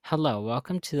Hello,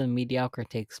 welcome to the Mediocre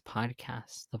Takes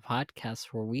podcast, the podcast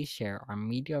where we share our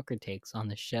mediocre takes on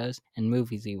the shows and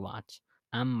movies we watch.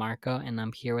 I'm Marco, and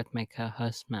I'm here with my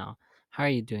co-host Mel. How are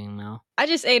you doing, Mel? I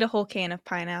just ate a whole can of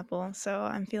pineapple, so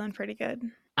I'm feeling pretty good.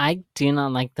 I do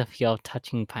not like the feel of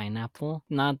touching pineapple,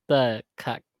 not the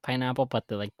cut pineapple, but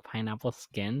the pineapple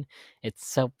skin. It's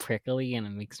so prickly and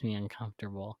it makes me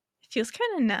uncomfortable. It feels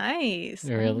kind of nice.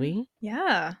 Really?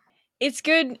 Yeah. It's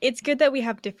good that we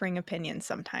have differing opinions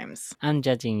sometimes. I'm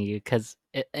judging you because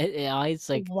it always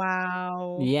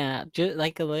Wow. yeah, just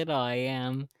like a little I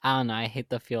am. I don't know, I hate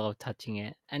the feel of touching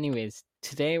it. Anyways,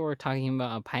 today we're talking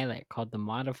about a pilot called The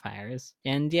Modifiers.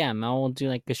 And yeah, Mel will do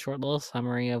like a short little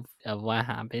summary of what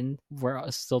happened.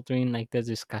 We're still doing like the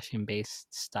discussion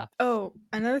based stuff. Oh,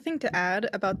 another thing to add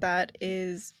about that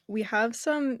is we have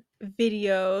some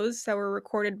videos that were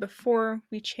recorded before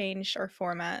we changed our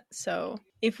format. So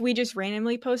if we just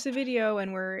randomly post a video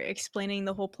and we're explaining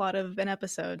the whole plot of an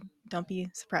episode, don't be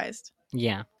surprised.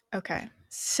 Yeah. Okay,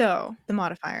 so The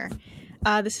Modifier.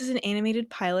 This is an animated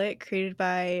pilot created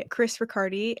by Chris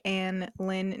Riccardi and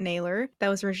Lynn Naylor that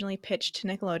was originally pitched to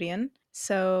Nickelodeon.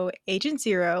 So, Agent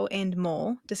Zero and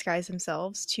Mole disguise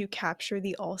themselves to capture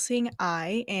the all seeing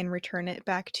eye and return it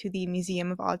back to the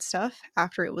Museum of Odd Stuff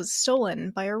after it was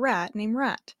stolen by a rat named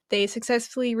Rat. They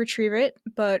successfully retrieve it,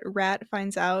 but Rat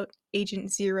finds out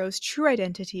Agent Zero's true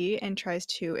identity and tries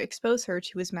to expose her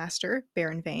to his master,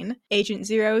 Baron Vane. Agent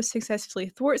Zero successfully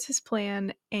thwarts his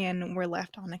plan, and we're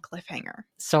left on a cliffhanger.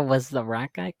 So was the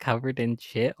rat guy covered in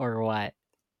shit or what?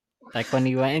 Like when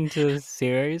he went into the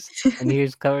sewers and he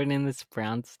was covered in this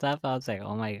brown stuff, I was like,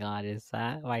 oh my god, is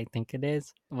that what I think it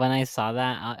is? When I saw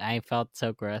that, I felt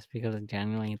so gross because I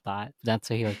genuinely thought that's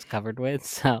what he was covered with.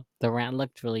 So the rat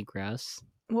looked really gross.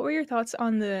 What were your thoughts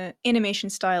on the animation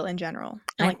style in general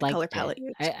and I like the color liked it. palette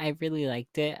used? I really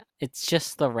liked it. It's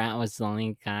just the rat was the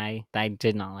only guy that I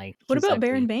did not like. What He's about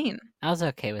Baron ugly. Vane? I was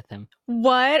okay with him.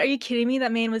 What? Are you kidding me?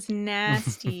 That man was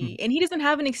nasty. And he doesn't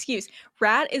have an excuse.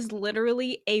 Rat is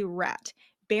literally a rat.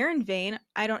 Baron Vane,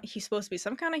 I don't he's supposed to be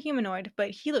some kind of humanoid,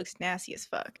 but he looks nasty as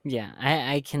fuck. Yeah,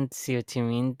 I can see what you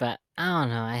mean, but I don't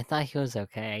know. I thought he was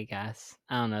okay, I guess.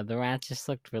 I don't know. The rat just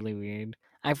looked really weird.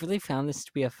 I really found this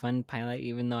to be a fun pilot,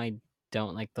 even though I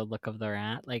don't like the look of the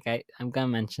rat. I'm gonna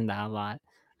mention that a lot.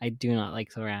 I do not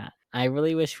like the rat. I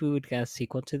really wish we would get a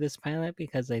sequel to this pilot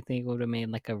because I think it would have made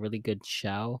like a really good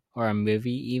show or a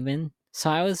movie even.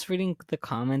 So I was reading the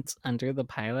comments under the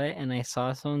pilot and I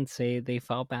saw someone say they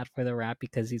felt bad for the rat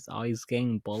because he's always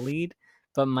getting bullied.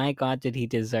 But my god, did he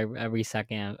deserve every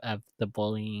second of the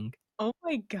bullying. Oh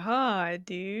my god,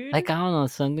 dude. Like, I don't know,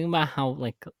 something about how,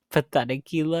 pathetic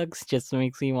he looks just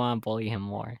makes me wanna bully him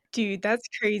more. Dude, that's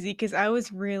crazy because I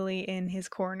was really in his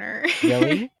corner.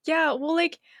 Really? Yeah, well,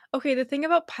 like, okay, the thing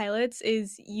about pilots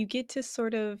is you get to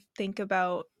sort of think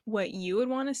about what you would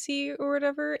want to see or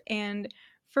whatever. And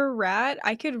for Rat,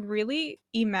 I could really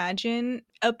imagine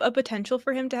a potential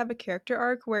for him to have a character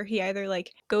arc where he either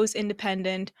like goes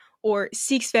independent or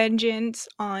seeks vengeance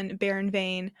on Baron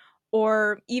Vane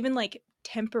or even like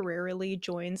temporarily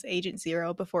joins Agent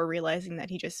Zero before realizing that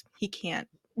he can't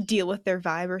deal with their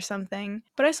vibe or something.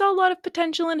 But I saw a lot of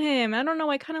potential in him. I don't know,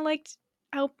 I kind of liked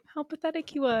how pathetic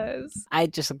he was. I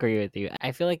disagree with you.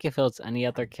 I feel like if it was any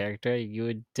other character, you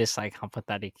would dislike how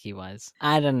pathetic he was.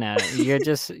 I don't know. You're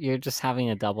just having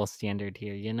a double standard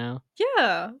here, you know?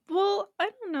 Yeah. Well, I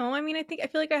don't know. I mean, I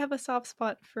feel like I have a soft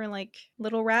spot for like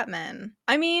little rat men.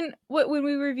 I mean, what when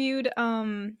we reviewed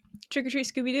Trick or Treat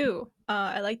Scooby Doo,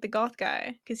 I liked the goth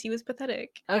guy because he was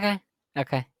pathetic. Okay.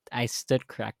 Okay. I stood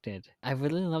corrected. I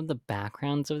really love the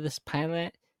backgrounds of this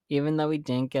pilot. Even though we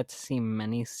didn't get to see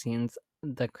many scenes,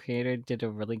 the creator did a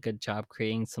really good job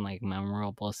creating some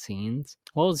memorable scenes.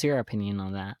 What was your opinion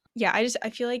on that? Yeah, I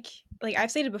feel like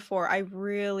I've stated before, I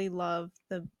really love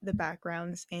the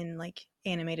backgrounds in like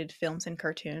animated films and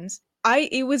cartoons. I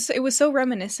it was so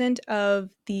reminiscent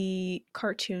of the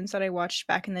cartoons that I watched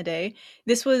back in the day.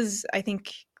 This was, I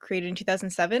think, created in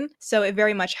 2007, so it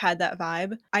very much had that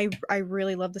vibe. I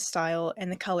really love the style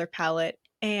and the color palette.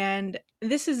 And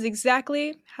this is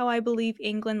exactly how I believe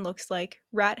England looks like,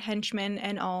 rat henchmen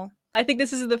and all. I think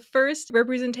this is the first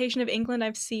representation of England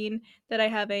I've seen that I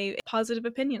have a positive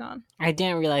opinion on. I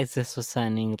didn't realize this was set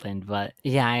in England, but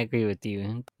yeah, I agree with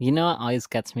you. You know what always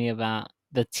gets me about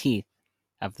the teeth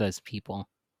of those people?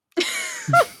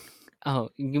 Oh,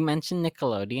 you mentioned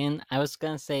Nickelodeon. I was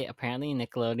gonna say apparently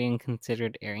Nickelodeon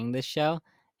considered airing this show,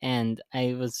 and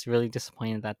I was really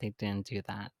disappointed that they didn't do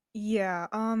that. Yeah,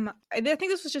 I think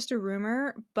this was just a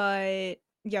rumor, but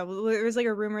yeah, there was like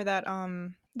a rumor that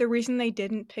the reason they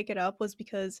didn't pick it up was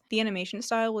because the animation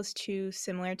style was too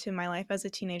similar to My Life as a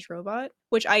Teenage Robot,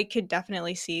 which I could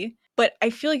definitely see. But I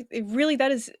feel like really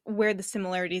that is where the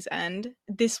similarities end.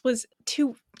 This was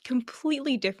two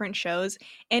completely different shows,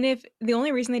 and if the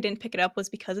only reason they didn't pick it up was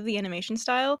because of the animation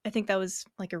style, I think that was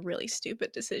like a really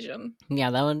stupid decision.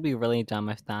 Yeah, that would be really dumb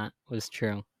if that was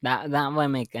true. That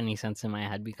wouldn't make any sense in my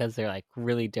head because they're like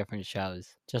really different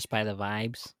shows just by the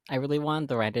vibes. I really wanted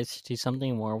the writers to do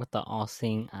something more with the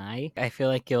all-seeing eye. I feel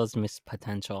like it was missed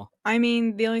potential. I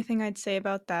mean, the only thing I'd say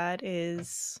about that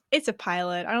is it's a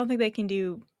pilot. I don't think they can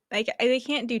do like they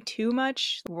can't do too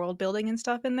much world building and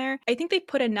stuff in there. I think they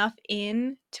put enough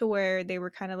in to where they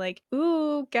were kind of like,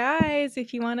 "Ooh, guys,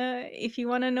 if you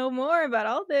wanna know more about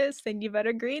all this, then you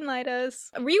better greenlight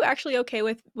us." Were you actually okay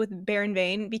with Baron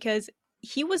Vane? Because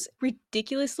he was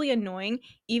ridiculously annoying.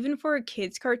 Even for a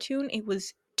kids cartoon, it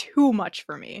was too much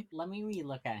for me. Let me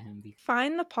re-look at him.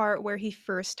 Find the part where he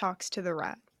first talks to the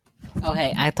rat.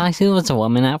 Okay, I thought she was a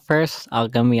woman at first. I'll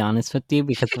gonna be honest with you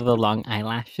because of the long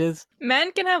eyelashes.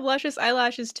 Men can have luscious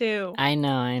eyelashes too. I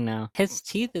know. His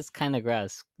teeth is kind of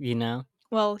gross, you know?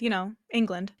 Well,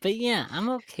 England. But yeah, I'm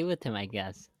okay with him, I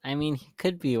guess. I mean, he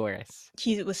could be worse.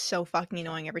 He was so fucking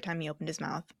annoying every time he opened his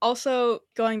mouth. Also,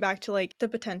 going back to like the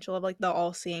potential of like the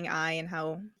all-seeing eye and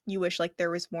how you wish like there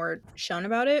was more shown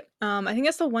about it. I think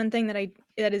that's the one thing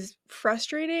that is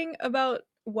frustrating about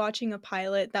watching a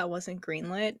pilot that wasn't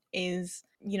greenlit is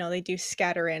they do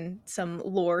scatter in some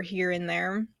lore here and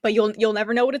there, but you'll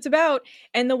never know what it's about.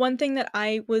 And the one thing that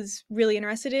I was really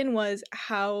interested in was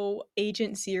how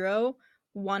Agent Zero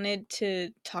wanted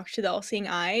to talk to the all-seeing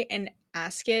eye and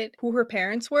ask it who her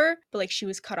parents were, but like she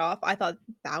was cut off. I thought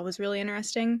that was really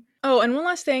interesting. Oh, and one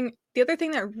last thing, the other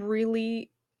thing that really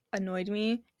annoyed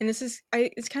me, and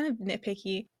it's kind of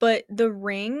nitpicky, but the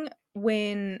ring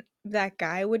when that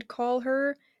guy would call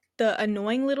her, the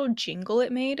annoying little jingle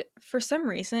it made, for some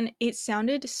reason, it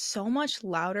sounded so much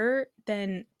louder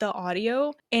than the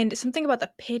audio, and something about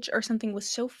the pitch or something was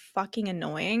so fucking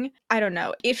annoying. I don't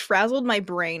know. It frazzled my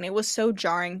brain. It was so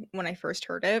jarring when I first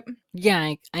heard it.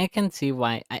 Yeah, I can see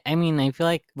why. I mean, I feel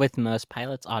like with most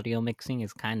pilots, audio mixing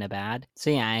is kind of bad.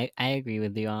 So yeah, I agree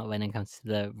with you when it comes to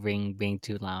the ring being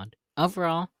too loud.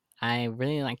 Overall, I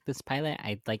really like this pilot.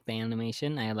 I like the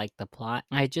animation. I like the plot.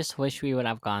 I just wish we would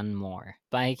have gotten more.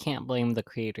 But I can't blame the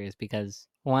creators because,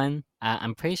 one,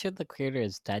 I'm pretty sure the creator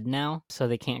is dead now, so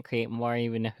they can't create more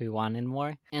even if we wanted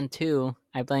more. And two,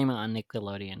 I blame it on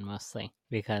Nickelodeon mostly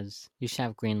because you should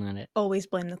have greenlit it. Always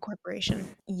blame the corporation.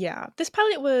 Yeah, this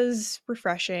pilot was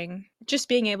refreshing. Just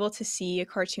being able to see a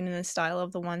cartoon in the style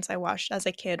of the ones I watched as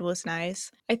a kid was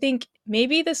nice. I think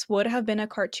maybe this would have been a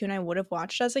cartoon I would have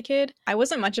watched as a kid. I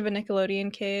wasn't much of a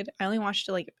Nickelodeon kid. I only watched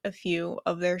like a few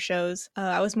of their shows.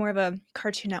 I was more of a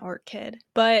Cartoon Network kid.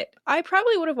 But I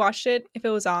probably would have watched it if it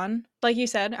was on. Like you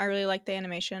said, I really liked the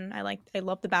animation. I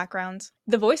love the backgrounds.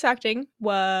 The voice acting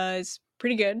was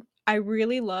pretty good. I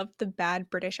really loved the bad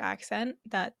British accent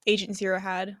that Agent Zero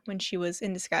had when she was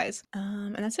in disguise.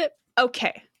 And that's it.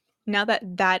 Okay, now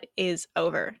that that is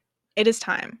over, it is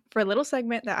time for a little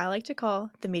segment that I like to call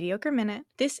the Mediocre Minute.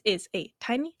 This is a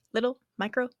tiny little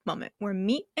micro moment where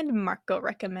me and Marco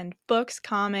recommend books,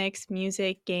 comics,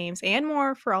 music, games, and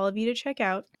more for all of you to check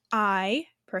out. I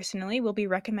personally will be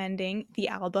recommending the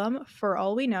album For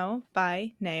All We Know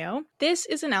by Neo. This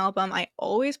is an album I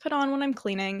always put on when I'm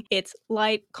cleaning. It's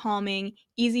light, calming,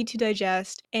 easy to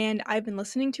digest, and I've been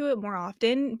listening to it more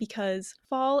often because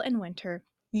fall and winter,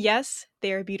 yes,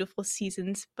 they are beautiful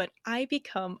seasons, but I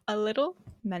become a little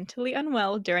mentally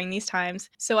unwell during these times,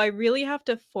 so I really have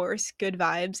to force good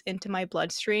vibes into my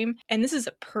bloodstream, and this is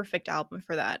a perfect album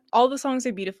for that. All the songs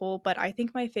are beautiful, but I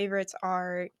think my favorites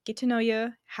are Get to Know Ya,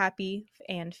 Happy,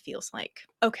 and Feels Like.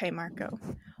 Okay, Marco,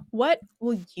 what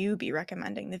will you be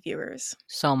recommending the viewers?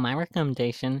 So my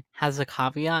recommendation has a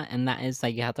caveat, and that is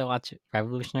that you have to watch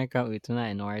Revolutionary Girl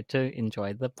Utena in order to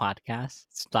enjoy the podcast.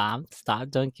 Stop,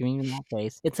 don't give me that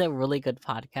face. It's a really good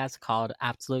podcast called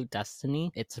Absolute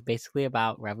Destiny. It's basically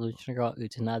about Revolutionary Girl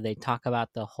Utena. They talk about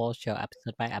the whole show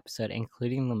episode by episode,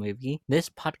 including the movie. This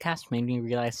podcast made me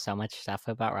realize so much stuff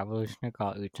about Revolutionary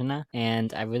Girl Utena,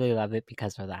 and I really love it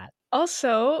because of that.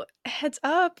 Also, heads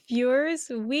up,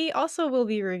 viewers, we also will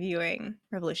be reviewing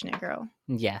Revolutionary Girl.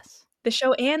 Yes. The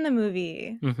show and the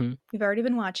movie. Mm-hmm. We've already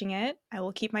been watching it. I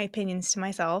will keep my opinions to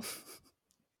myself.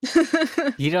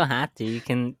 You don't have to. You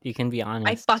can be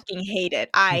honest. I fucking hate it.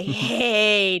 I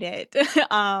hate it.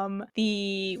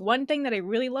 The one thing that I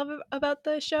really love about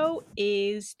the show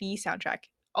is the soundtrack.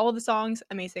 All the songs,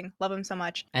 amazing. Love them so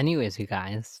much. Anyways, you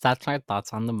guys, that's our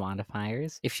thoughts on the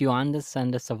modifiers. If you want to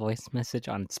send us a voice message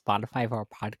on Spotify for our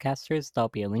podcasters, there'll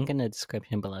be a link in the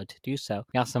description below to do so.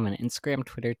 We also have an Instagram,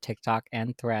 Twitter, TikTok,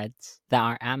 and Threads that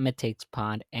are at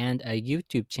MidTakesPod, and a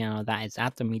YouTube channel that is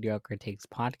at the Mediocre Takes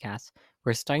Podcast.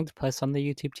 We're starting to post on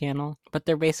the YouTube channel, but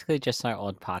they're basically just our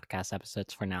old podcast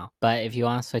episodes for now. But if you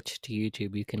want to switch to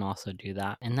YouTube, you can also do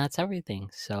that. And that's everything.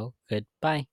 So, goodbye.